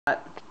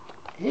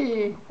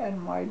He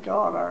and my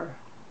daughter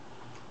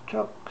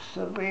took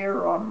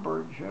severe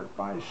umbrage at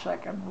my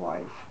second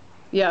wife.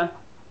 Yeah.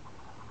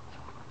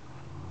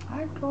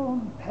 I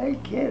told him, hey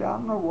kid,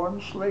 I'm the one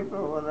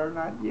sleeping with her,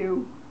 not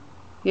you.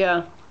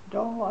 Yeah.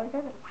 Don't like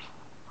it?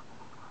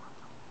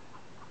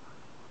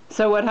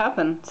 So what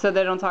happened? So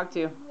they don't talk to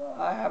you?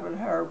 I haven't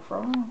heard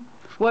from them.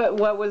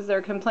 What was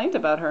their complaint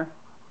about her?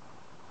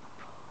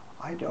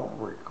 I don't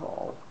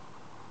recall.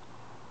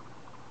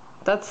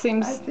 That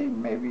seems... I think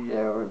maybe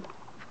they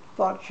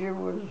thought she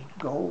was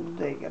gold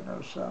digging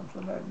or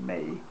something at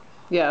me.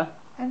 Yeah.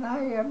 And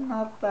I am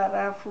not that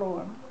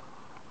affluent.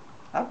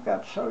 I've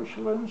got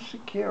social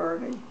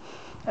insecurity,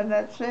 and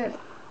that's it.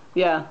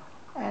 Yeah.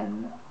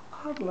 And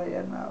oddly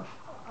enough,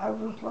 I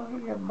was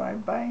looking at my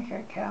bank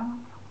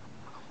account.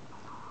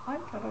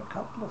 I've got a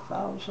couple of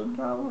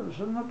 $1,000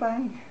 in the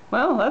bank.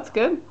 Well, that's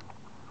good.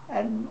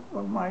 And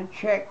when my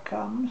check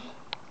comes,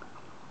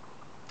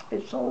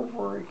 it's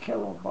over a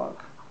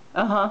kilobuck.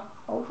 Uh-huh.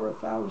 Over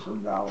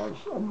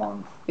 $1,000 a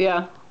month.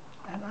 Yeah.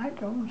 And I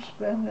don't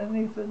spend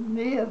anything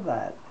near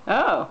that.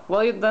 Oh,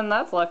 well then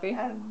that's lucky.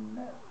 And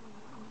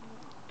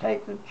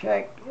take the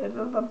check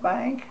into the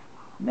bank,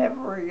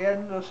 never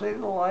again to see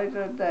the light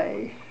of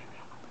day.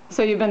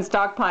 So you've been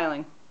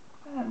stockpiling?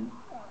 And,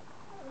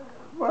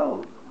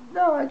 well,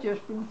 no, I've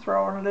just been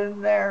throwing it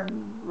in there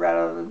and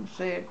rather than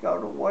see it go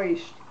to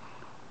waste.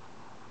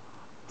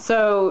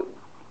 So...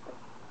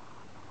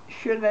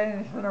 should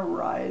anything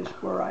arise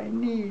where I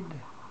need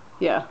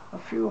a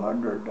few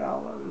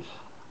 $100s,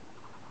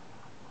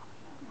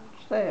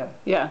 it's there.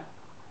 Yeah.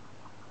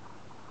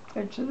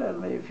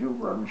 Incidentally, if you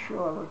run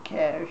short of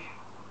cash,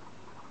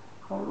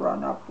 or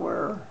run up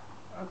where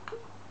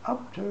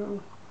up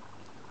to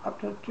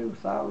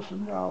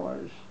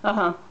 $2,000.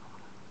 Uh-huh.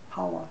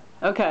 Holla.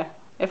 Okay.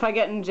 If I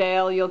get in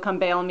jail, you'll come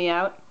bail me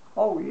out?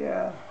 Oh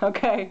yeah.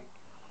 Okay.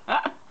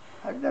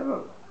 I've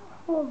never.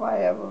 Who have I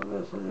ever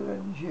visited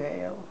in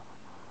jail?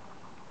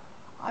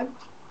 I've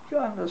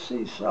gone to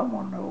see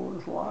someone who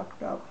was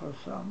locked up or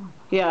something.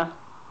 Yeah.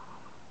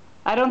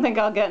 I don't think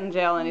I'll get in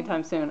jail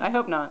anytime soon. I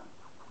hope not.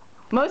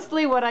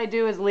 Mostly what I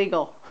do is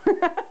legal.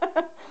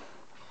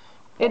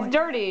 It's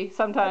dirty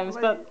sometimes,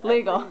 but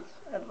legal.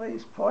 At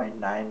least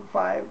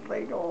 0.95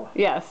 legal.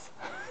 Yes.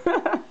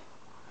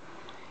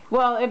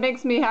 Well, it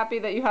makes me happy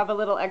that you have a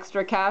little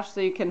extra cash so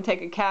you can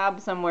take a cab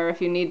somewhere if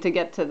you need to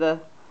get to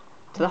the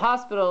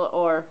hospital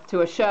or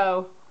to a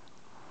show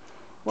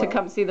to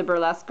come see the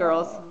burlesque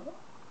girls.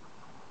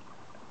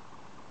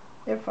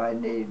 If I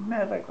need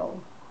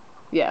medical.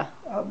 Yeah.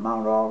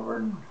 Mount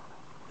Auburn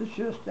is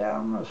just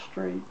down the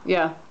street.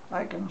 Yeah.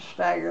 I can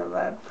stagger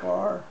that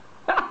far.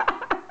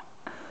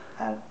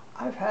 And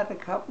I've had a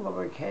couple of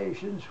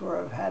occasions where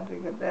I've had to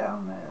go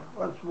down there.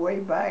 What's way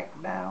back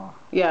now.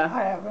 Yeah.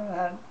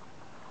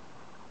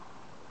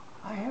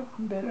 I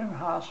haven't been in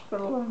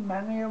hospital in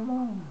many a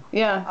moon.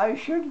 Yeah. I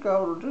should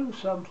go to do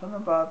something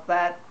about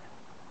that.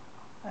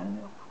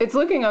 And it's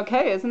looking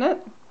okay, isn't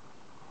it?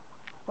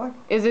 what?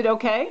 Is it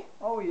okay?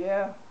 Oh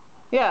yeah.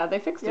 Yeah, they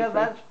fixed it. Yeah,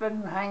 that's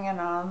been hanging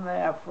on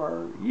there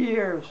for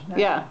years now.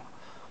 Yeah.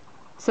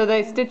 So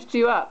they stitched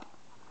you up.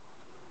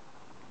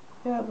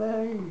 Yeah,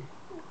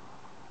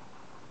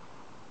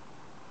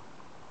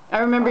 I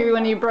remember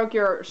when you broke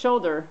your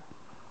shoulder,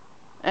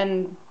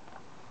 and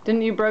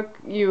didn't you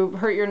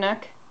hurt your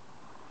neck?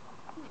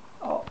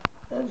 Oh,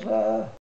 there's a